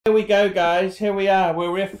Here we go, guys. Here we are. We're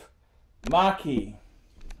with Marky.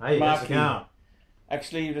 Hey, how's it going?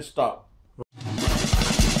 Actually, you just stop.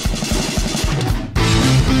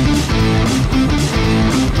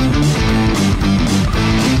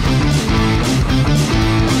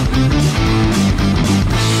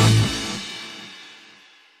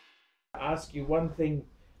 Ask you one thing,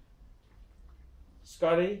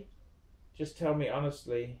 Scotty. Just tell me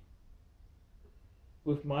honestly.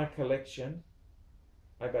 With my collection,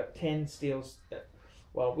 I got 10 steels.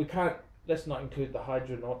 Well, we can't. Let's not include the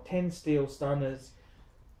Hydronaut. 10 steel stunners,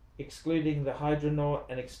 excluding the Hydronaut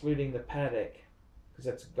and excluding the paddock, because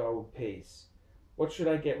that's a gold piece. What should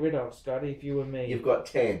I get rid of, Scotty? If you were me, you've got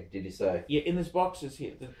 10. Did you say? Yeah, in this boxes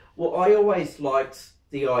here. Well, I always liked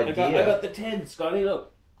the idea. I got the 10, Scotty.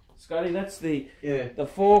 Look, Scotty, that's the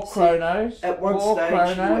 4 chronos. At one four stage,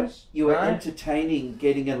 chronos, you were entertaining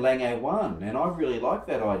getting a Lange 1, and I really like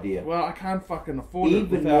that idea. Well, I can't fucking afford it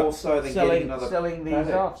without more so than getting another selling these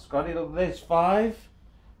paddock off, Scotty. Look, there's 5,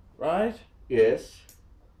 right? Yes.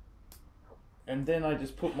 And then I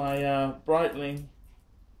just put my Breitling.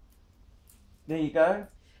 There you go.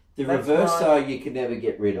 The reverso you can never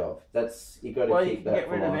get rid of. That's you got to keep that. You can get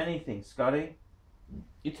rid of anything, Scotty.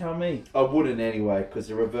 You tell me. I wouldn't anyway, because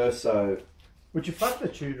the reverso. Would you fuck the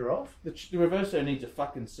Tudor off? The reverso needs a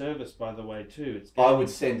fucking service, by the way, too. I would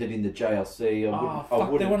send it in the JLC. I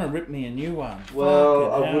wouldn't. They want to rip me a new one.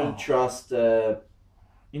 Well, I wouldn't trust a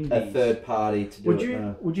third party to do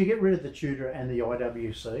it. Would you get rid of the Tudor and the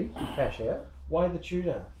IWC and cash out? Why the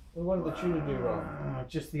Tudor? What did the Tudor do wrong?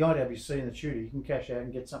 Just the IWC and the Tudor. You can cash out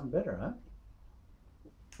and get something better, huh?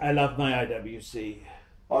 I love my IWC.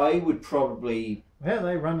 I would probably. How are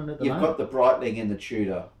they running at the moment? You've got the Breitling and the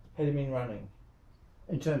Tudor. How do you mean running?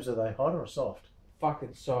 In terms of they hot or soft?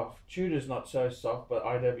 Fucking soft. Tudor's not so soft, but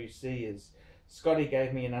IWC is. Scotty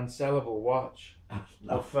gave me an unsellable watch.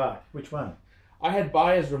 Oh fuck! Which one? I had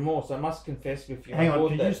buyer's remorse. I must confess with you. Hang on,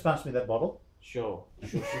 can you just pass me that bottle? Sure. I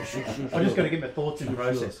just got to get my thoughts in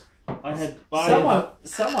process. I had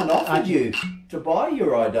someone offered you to buy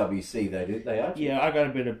your IWC though, didn't they? Archie? Yeah, I got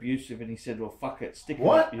a bit abusive, and he said, "Well, fuck it, stick it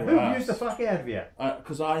what? up your Who ass." abused the fuck out of you?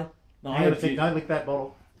 Because I don't lick that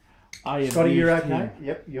bottle. Scotty, you're okay.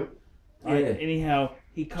 Yep. Yeah. Anyhow,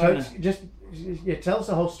 he kind of tell us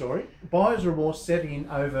the whole story. Buyer's remorse set in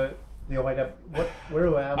over the IW. Where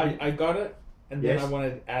are we? I got it, and then I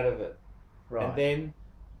wanted out of it, right? And then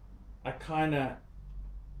I kind of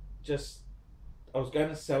I was going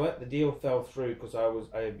to sell it. The deal fell through because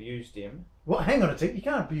I abused him. Well, hang on a sec. You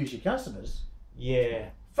can't abuse your customers. Yeah.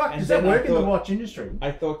 Fuck, does that work in the watch industry?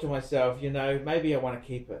 I thought to myself, maybe I want to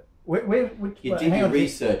keep it. You did your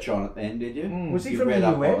research on it then, did you? Was he from the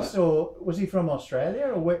US or was he from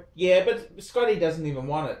Australia or where? Yeah, but Scotty doesn't even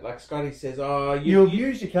want it. Like Scotty says, you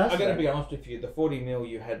abuse your customer. I'm going to be honest with you. The 40mm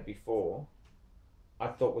you had before, I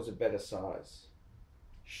thought was a better size.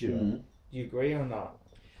 Sure. Do you agree or not?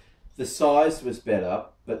 The size was better,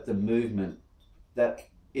 but the movement, it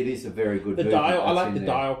is a very good movement. Dial, I like the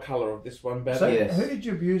dial colour of this one better. So yes. Who did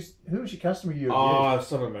you abuse? Who was your customer you abused? Oh,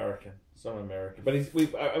 some American. But Did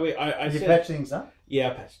you patch things up?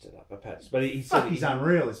 Yeah, I patched it up. But he said he's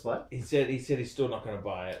unreal, this bloke. He said he's still not going to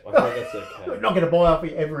buy it. I thought that's okay. We're not going to buy off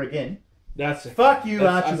you ever again. That's okay. Fuck you,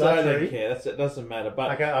 Archie. I don't care. It doesn't matter.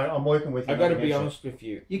 But okay, I'm working with you. I got to be honest with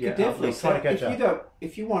you. You could definitely sell it.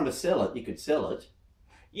 If you wanted to sell it, you could sell it.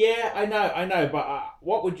 Yeah, I know. But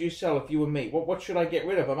what would you sell if you were me? What should I get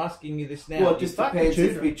rid of? I'm asking you this now. Well, it just depends.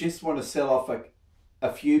 If we just want to sell off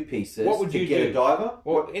a few pieces, what would you get a diver?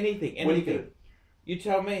 Anything. What do you You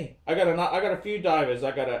tell me. I got a few divers.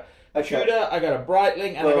 I got a Tudor, I got a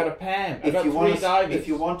Breitling, and I got a Pam. I got 3 divers. If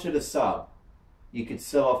you wanted a sub, you could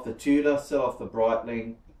sell off the Tudor, sell off the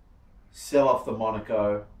Breitling, sell off the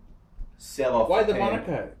Monaco, sell off the Pam,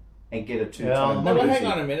 Monaco, and get a 2-tone. No, but hang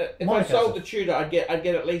on a minute. If I sold the Tudor, I'd get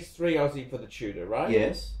at least 3 Aussie for the Tudor, right?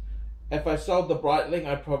 Yes. If I sold the Breitling,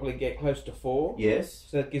 I'd probably get close to 4. Yes.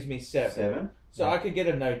 So that gives me 7. So I could get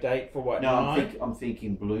a no date for what? No, 9? I'm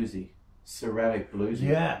thinking bluesy. Ceramic bluesy.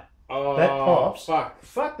 Yeah. Oh, that pops.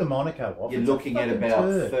 Fuck the Monaco off. You're looking at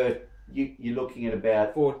about you're looking at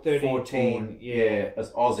about 14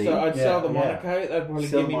 as Aussie. So I'd sell the Monaco. That'd probably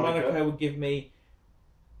give me Monaco would give me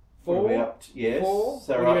 4. Yes. 4.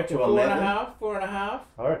 So up to 11. 4.5.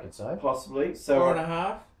 I reckon so. Possibly. So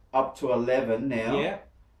 4.5. Up to 11 now. Yeah.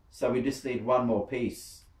 So we just need one more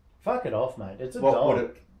piece. Fuck it off, mate. It's a What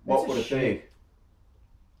would it be?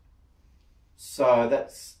 So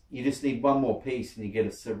you just need one more piece and you get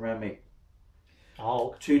a ceramic.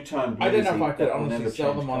 Oh, two-tone bluesy. I don't know if I could that will honestly never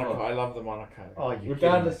sell the change Monaco. colour. I love the Monaco. Oh, you're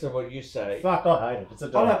regardless of what you say. fuck, I hate it. It's a I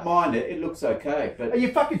dog. don't mind it. It looks okay, but Are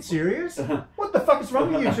you fucking serious? What the fuck is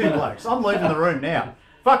wrong with you two blokes? I'm leaving the room now.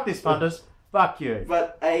 Fuck this, punters. Fuck you.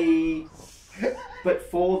 but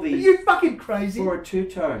for Are the you fucking crazy? for a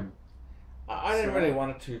two-tone, I don't really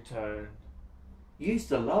want a two-tone. you used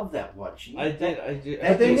to love that watch. I did.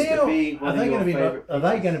 That They used to now, be one are of they your going to be? favourite Are they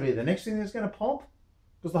pieces. going to be the next thing that's going to pop?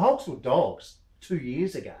 Because the Hulks were dogs 2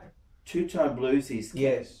 years ago. Two-tone bluesies.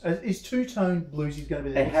 Yes. Is two-tone bluesies going to be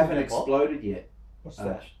the They next haven't thing to pop? exploded yet. What's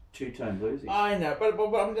that? Two-tone bluesies. I know, but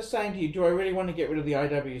I'm just saying to you, do I really want to get rid of the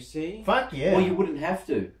IWC? Fuck yeah. Well, you wouldn't have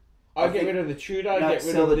to. I I get think- rid of the Tudor, No, get rid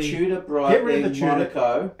sell of the the... Tudor, Get rid Brightling, of the Tudor.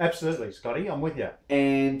 Monaco, Absolutely, Scotty. I'm with you.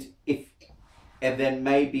 and then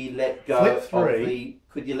maybe let go Flip of three. the.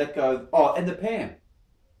 Could you let go? And the Pan.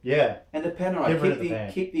 Yeah. And the Panerai. Get rid of the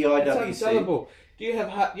Pan. Keep the It's IWC. unsellable. Do you have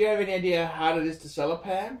any idea how hard it is to sell a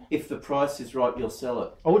Pam? If the price is right, you'll sell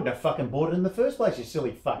it. I wouldn't have fucking bought it in the first place, you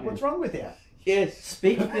silly fuck. What's wrong with you? Yes.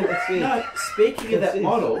 Speaking of That's it. speaking of That's that it.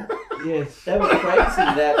 model, Yes. they were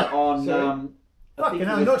praising that on. So- I Fucking think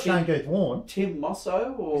hell, it not was Shane Keith Warren. Tim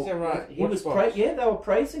Mosso, or Is that right? He Which was box? yeah, they were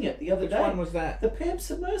praising it the other Which day. one was that? The Pam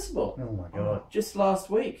Submersible, Oh my god. just last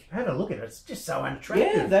week. I had a look at it. It's just so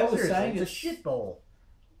unattractive. Yeah, they were Seriously, saying it's a it's- shit ball.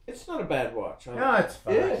 It's not a bad watch. No, it's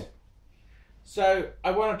fine. Yeah. So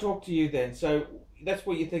I want to talk to you then. So that's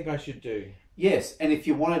what you think I should do? Yes, and if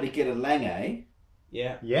you wanted to get a Lange,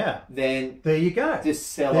 Yeah. Yeah. then There you go. just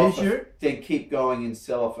sell There's off. your- Then keep going and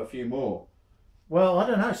sell off a few more. Well, I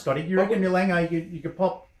don't know, Scotty. You But reckon we- your Lange, you could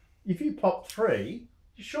pop... If you pop 3,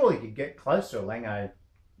 you surely could get close to a Lange.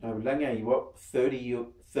 No, Lange, you what? 30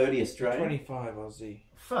 Australian. 25 Aussie.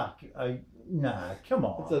 Fuck. No, come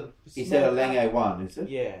on. It's Is that a Lange 1? Is it?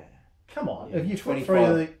 Yeah. Come on. Yeah, If you put 25. 3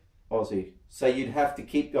 of the... Aussie. So you'd have to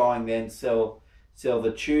keep going then, sell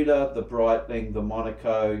the Tudor, the Breitling, the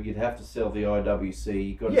Monaco. You'd have to sell the IWC.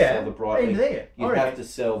 You've got to Yeah, sell the in Breitling. there. I You'd reckon. have to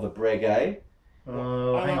sell the Breguet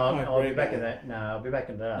Oh, I hang like on. my I'll be Breguet. back in that. No, I'll be back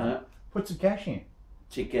in that. Put some cash in.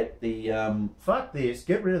 to get the. Fuck this.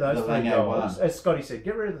 Get rid of those The Lange $3. one. As Scotty said,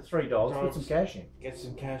 get rid of the $3. Put some cash in. Get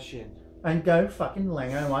some cash in. And go fucking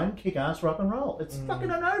Lange 1, kick ass, rock and roll. It's fucking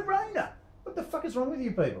a no-brainer. What the fuck is wrong with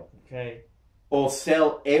you people? Okay. Or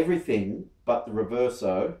sell everything but the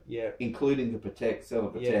Reverso, Yeah. including the Patek, sell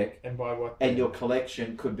the Yeah. Patek, And buy what? and your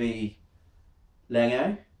collection could be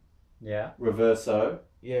Lange, Yeah. Reverso,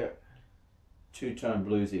 Yeah. two-tone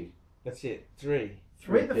bluesy. That's it. 3.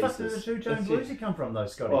 Where the fuck did the pieces. two-tone That's bluesy come from, though,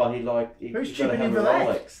 Scotty? Oh, he liked. Who's you gotta chipping in have for a that?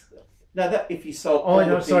 Rolex. No, that if you sold. Oh, all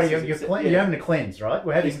no, the sorry, pieces you're, except- you're having a cleanse, right?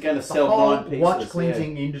 We're having He's gonna the sell whole 9 pieces, watch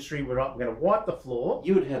cleansing industry. We're going to wipe the floor.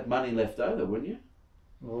 You would have money left over, wouldn't you?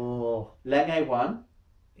 Oh, Lange 1.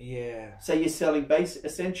 Yeah. So you're selling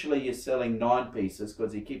essentially you're selling 9 pieces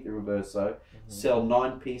because you keep the Reverso. Sell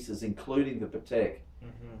 9 pieces, including the Patek,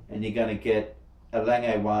 and you're going to get a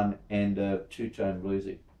Lange 1 and a two-tone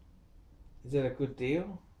bluesy. Is that a good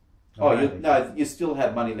deal? Oh, you still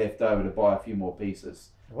have money left over to buy a few more pieces.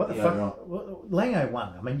 What the Yeah, fuck? right. Well, Lange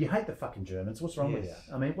 1. I mean, you hate the fucking Germans. What's wrong with Yes.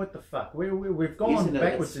 you? I mean, what the fuck? We've gone Isn't it?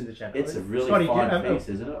 backwards It's- in the channel. It's a really Scotty, fine piece,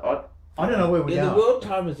 isn't it? I don't know where we're Yeah, the going. World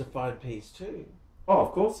Time is a fine piece too. Oh,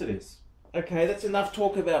 of course it is. Okay, that's enough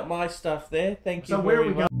talk about my stuff there. Thank you So where are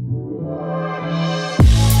very we much. going?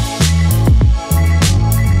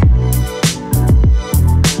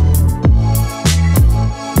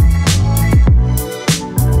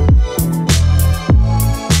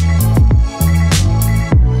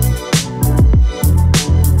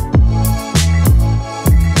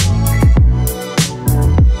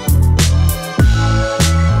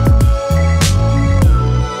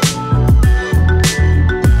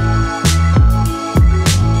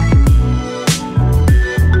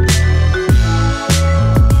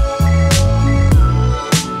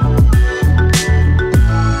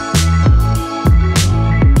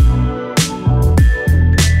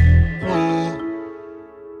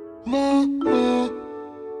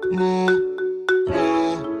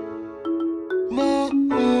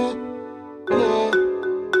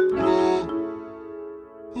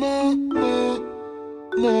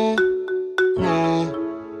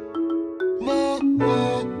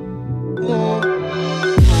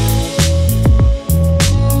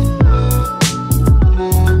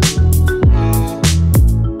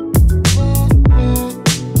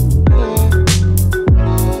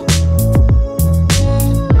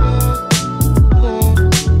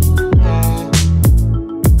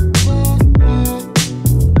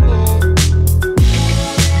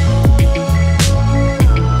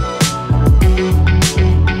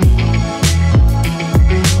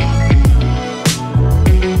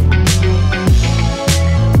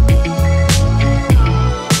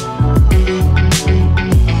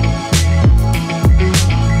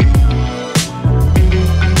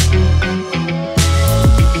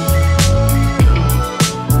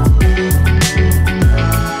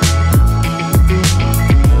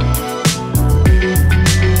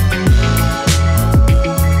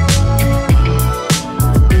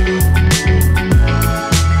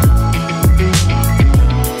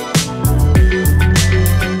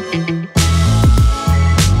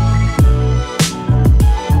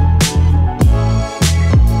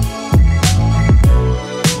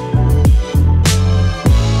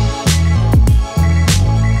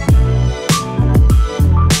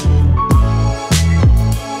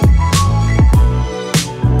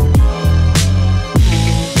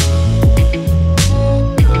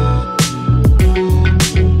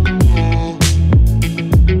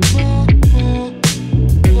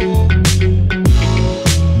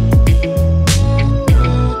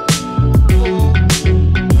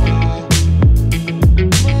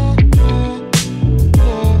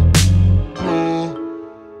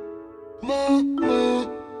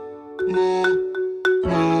 No.